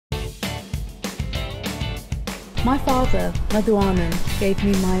My father, Madhu Anand, gave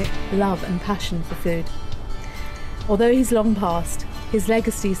me my love and passion for food. Although he's long passed, his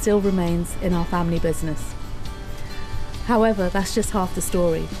legacy still remains in our family business. However, that's just half the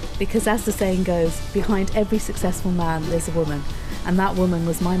story, because as the saying goes, behind every successful man there's a woman, and that woman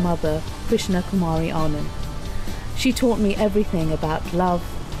was my mother, Krishna Kumari Anand. She taught me everything about love,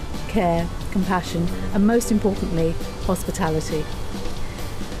 care, compassion, and most importantly, hospitality.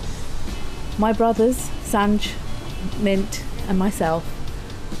 My brothers, Sanj, Mint, and myself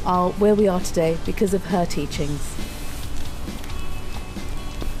are where we are today because of her teachings.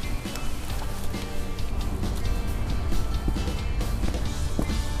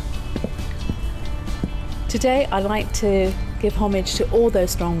 Today I'd like to give homage to all those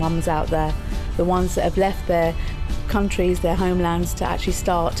strong mums out there, the ones that have left their countries, their homelands, to actually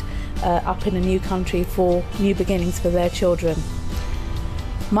start up in a new country for new beginnings for their children.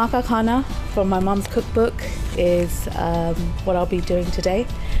 Maa ka khana from my mum's cookbook is what I'll be doing today,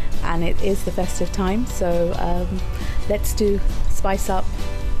 and it is the festive time, so let's do Spice Up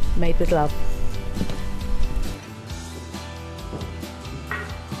made with love.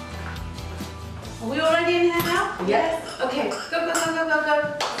 Are we already in here now? Yes. Okay, go, go, go, go, go,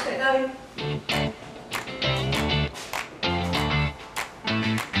 go. Let's get going.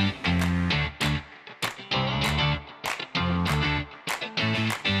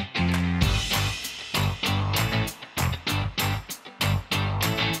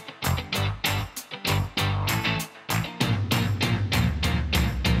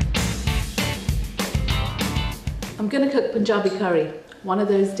 I'm going to cook Punjabi curry, one of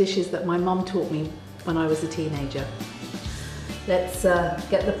those dishes that my mum taught me when I was a teenager. Let's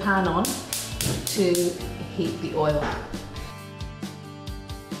get the pan on to heat the oil.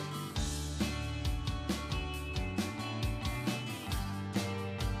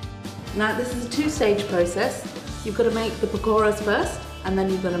 Now this is a two-stage process. You've got to make the pakoras first, and then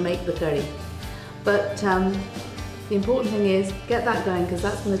you've got to make the curry. But the important thing is get that going, because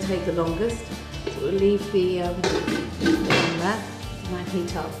that's going to take the longest. So we'll leave the on there and that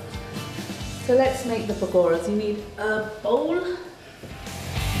heat up. So let's make the pakoras. You need a bowl.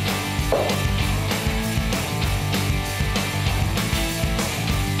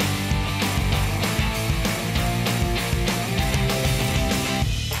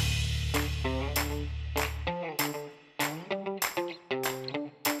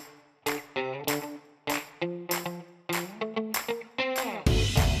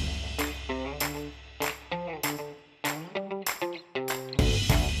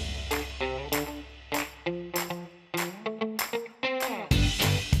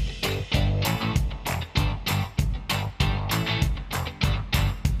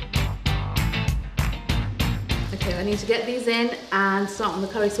 Okay, I need to get these in and start on the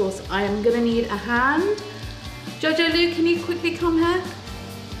curry sauce. I am going to need a hand. Jojo Lou, can you quickly come here?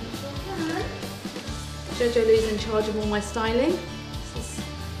 Jojo Lou's in charge of all my styling. This is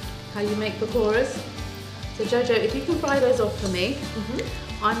how you make pakoras. So Jojo, if you can fry those off for me,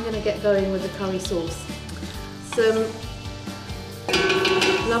 I'm going to get going with the curry sauce. Some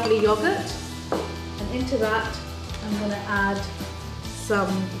lovely yogurt, and into that I'm going to add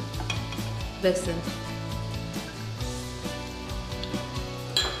some besan.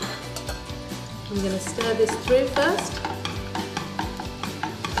 I'm going to stir this through first.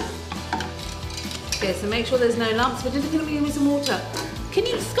 Okay, so make sure there's no lumps. We're just going to give me some water. Can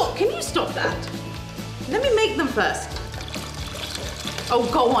you stop that? Let me make them first. Oh,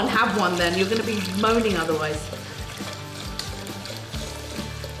 go on, have one then. You're going to be moaning otherwise.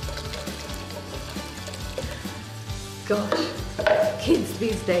 Gosh, kids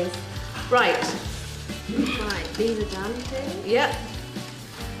these days. Right. Right, these are done too. Yep.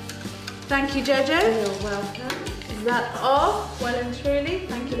 Thank you, Jojo. You're welcome. Is that off? Well and truly.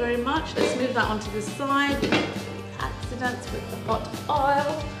 Thank you very much. Let's move that onto the side. Accidents with the hot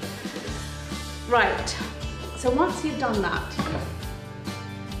oil. Right. So once you've done that,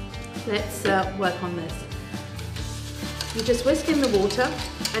 let's work on this. You just whisk in the water,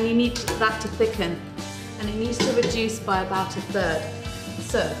 and you need that to thicken, and it needs to reduce by about a third.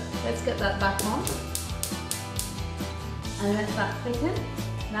 So let's get that back on, and let that thicken.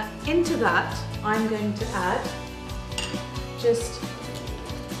 Now into that, I'm going to add just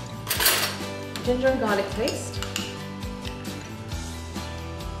ginger and garlic paste,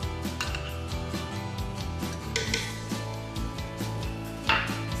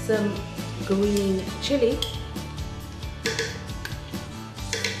 some green chili,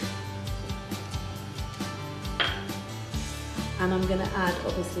 and I'm going to add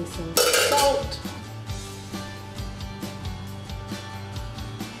obviously some salt,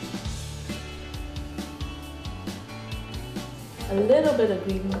 a little bit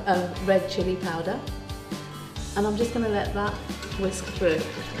of red chili powder, and I'm just going to let that whisk through.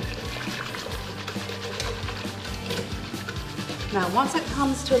 Now, once it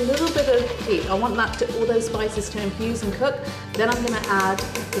comes to a little bit of heat, I want all those spices to infuse and cook. Then I'm going to add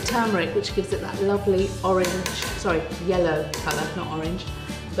the turmeric, which gives it that lovely yellow colour, not orange.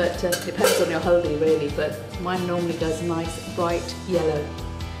 But depends on your haldi really, but mine normally goes nice bright yellow.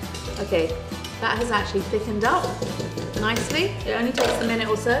 Okay, that has actually thickened up nicely. It only takes a minute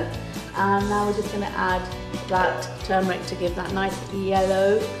or so. And now we're just going to add that turmeric to give that nice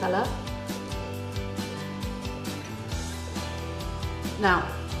yellow colour. Now,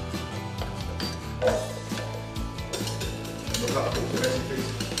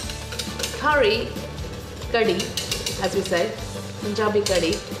 curry, kadi, as we say, Punjabi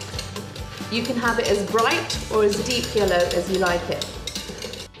Kadi, you can have it as bright or as deep yellow as you like it.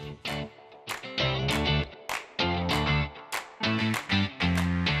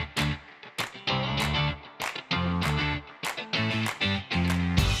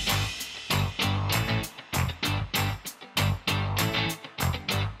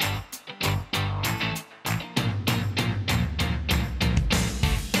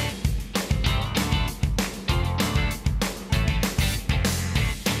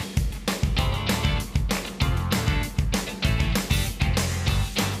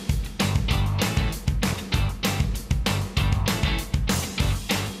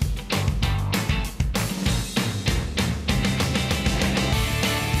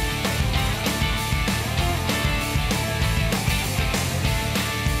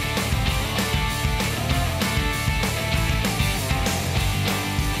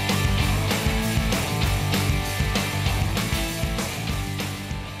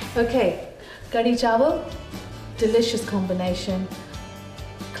 Okay, kadichaval, delicious combination,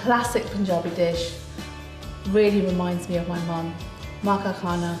 classic Punjabi dish, really reminds me of my mum. Maka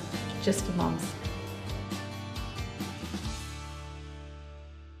khana, just for mums.